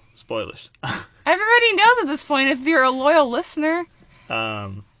 Whoa, spoilers. Everybody knows at this point if you're a loyal listener.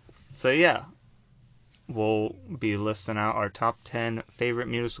 So yeah. We'll be listing out our top 10 favorite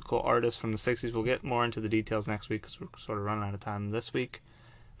musical artists from the 60s. We'll get more into the details next week because we're sort of running out of time this week.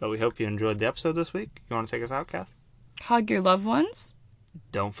 But we hope you enjoyed the episode this week. You want to take us out, Kath? Hug your loved ones.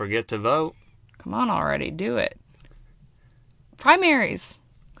 Don't forget to vote. Come on already. Do it. Primaries.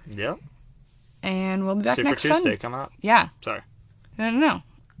 Yep. And we'll be back Super next Tuesday Sunday. coming up. Yeah. Sorry. No.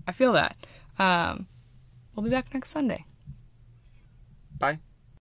 I feel that. We'll be back next Sunday. Bye.